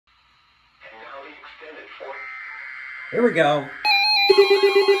Here we go.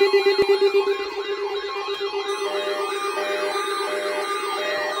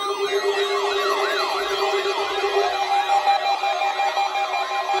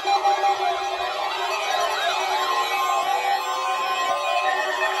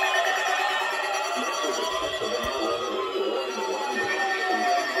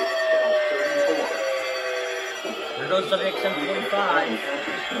 There goes WXM45.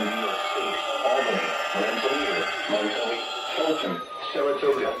 Fulton,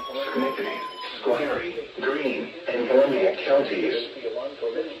 Saratoga, Schenectady, Squire, Greene, and Columbia counties.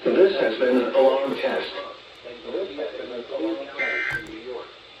 This has been an alarm test.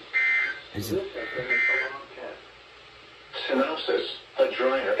 Is it? Synopsis: a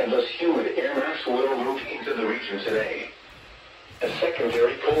drier and less humid air mass will move into the region today. A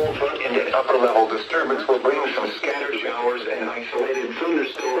secondary cold front and an upper-level disturbance will bring some scattered showers and isolated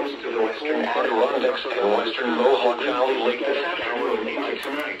thunderstorms to the western Adirondacks and western Mohawk Valley late this afternoon into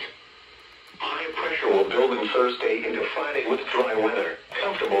tonight. High pressure will build in Thursday into Friday with dry weather.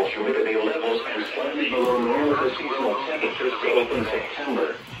 Comfortable humidity levels and slightly below normal seasonal temperatures to open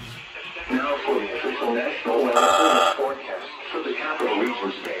September. Now for the official National Weather Service forecast for the capital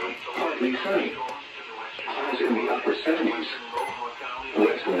region today. Partly sunny. Highs in the upper 70s.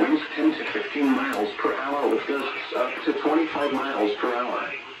 West winds 10 to 15 miles per hour with gusts up to 25 miles per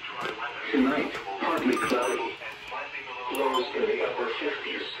hour. Tonight, partly cloudy. Lows in the upper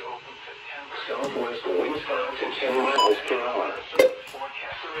 50s. Southwest winds 5 to 10 miles per hour.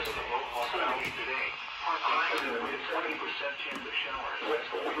 Highs in the mid 20% chance of showers. West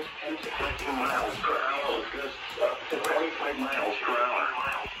winds 10 to 15 miles per hour with gusts up to 25 miles per hour.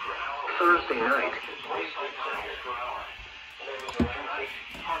 Thursday night.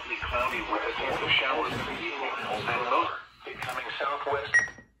 Partly cloudy with a chance of showers in the evening and lower, becoming southwest.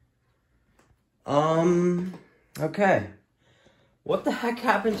 Okay. What the heck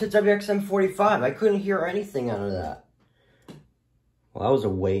happened to WXM45? I couldn't hear anything out of that. Well, that was a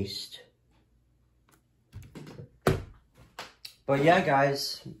waste. But yeah,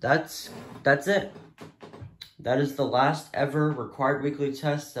 guys, that's it. That is the last ever required weekly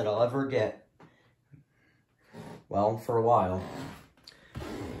test that I'll ever get. Well, for a while.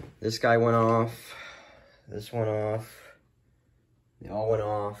 This guy went off. This went off. They all went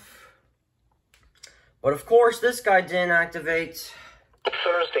off. But of course, this guy didn't activate.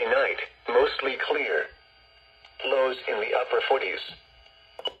 Thursday night, mostly clear. Lows in the upper 40s.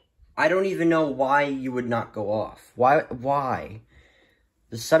 I don't even know why you would not go off. Why?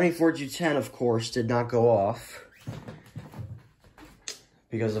 The 74G10, of course, did not go off.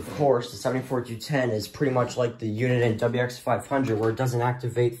 Because, of course, the 74G10 is pretty much like the unit in WX500 where it doesn't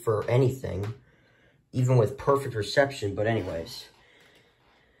activate for anything. Even with perfect reception, but anyways.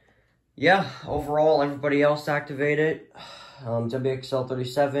 Yeah, overall, everybody else activated.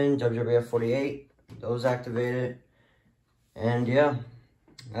 WXL37, WWF48, those activated. And yeah,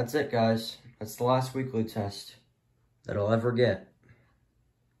 that's it, guys. That's the last weekly test that I'll ever get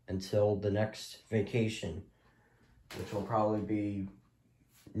until the next vacation, which will probably be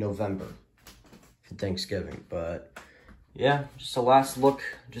November for Thanksgiving. But yeah, just a last look,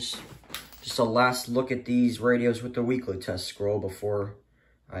 just a last look at these radios with the weekly test scroll before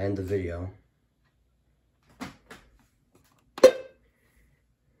I end the video.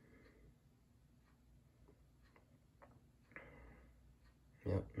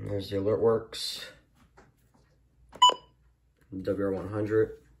 Yep, and there's the AlertWorks WR100.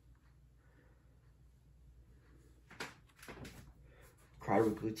 Crowd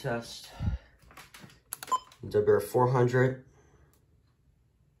weekly test. WR400.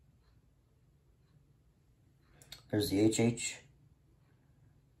 There's the HH.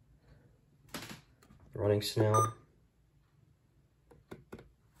 Running Snail.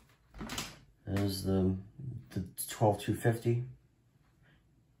 There's the 12250.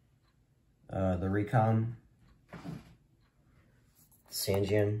 The Recon.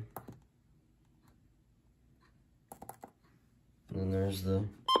 Sanjian. And then there's the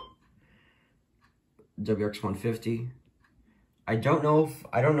WX150. I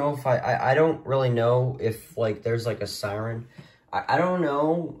don't really know if like there's like a siren. I don't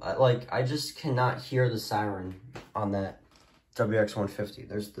know, like I just cannot hear the siren on that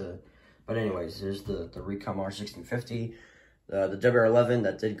WX150. But anyways, there's the Recon R1650, the WR11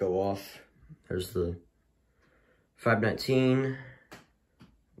 that did go off. There's the 519,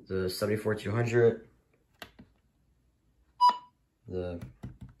 the 74200, the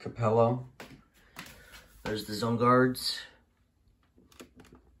Capello. There's the Zone Guards.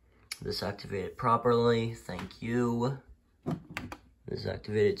 This activated properly, thank you. This is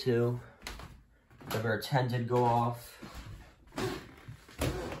activated too. WR10 did go off.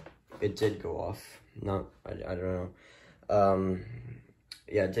 It did go off. No, I don't know.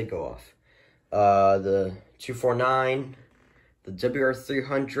 Yeah, it did go off. The 249, the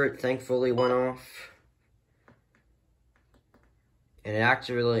WR300 thankfully went off. And I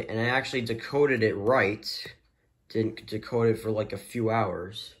actually decoded it right. Didn't decode it for like a few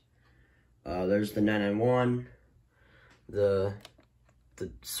hours. There's the 991, the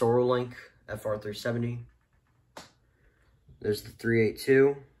Sorolink FR370. There's the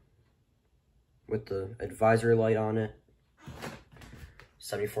 382 with the advisory light on it.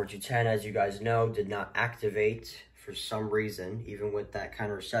 74210, as you guys know, did not activate for some reason, even with that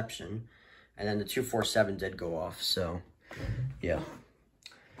kind of reception. And then the 247 did go off, so yeah.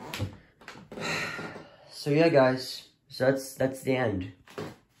 So yeah, guys, so that's the end.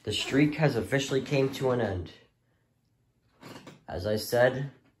 The streak has officially came to an end. As I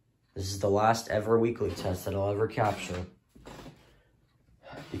said, this is the last ever weekly test that I'll ever capture,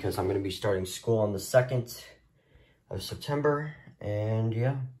 because I'm going to be starting school on the 2nd of September, and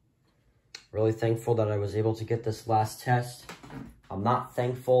yeah, really thankful that I was able to get this last test. I'm not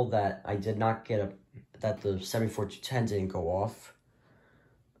thankful that I did not get that the 74210 didn't go off.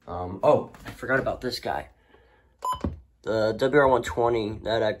 Oh, I forgot about this guy. The WR120,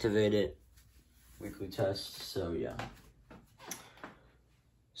 that activated weekly test, so yeah.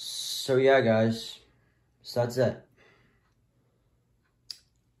 So yeah, guys, so that's it.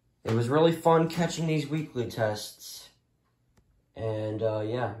 It was really fun catching these weekly tests. And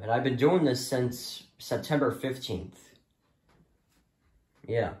yeah, and I've been doing this since September 15th.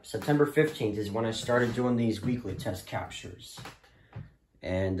 Yeah, September 15th is when I started doing these weekly test captures.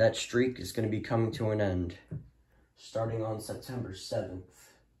 And that streak is going to be coming to an end, starting on September 7th.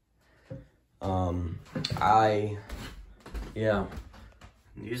 Yeah,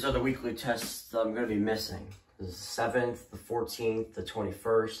 these are the weekly tests that I'm going to be missing. The 7th, the 14th, the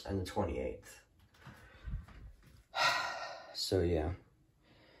 21st, and the 28th. So yeah.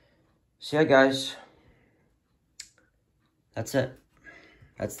 So yeah, guys. That's it.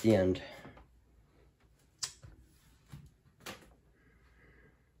 That's the end.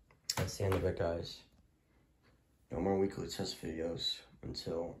 That's the end of it, guys. No more weekly test videos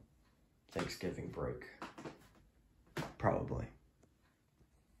until Thanksgiving break. Probably.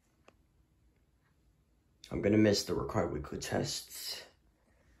 I'm gonna miss the required weekly tests.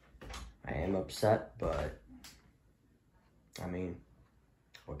 I am upset, but I mean,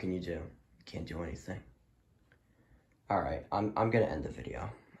 what can you do? You can't do anything. Alright, I'm gonna end the video.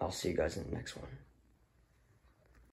 I'll see you guys in the next one.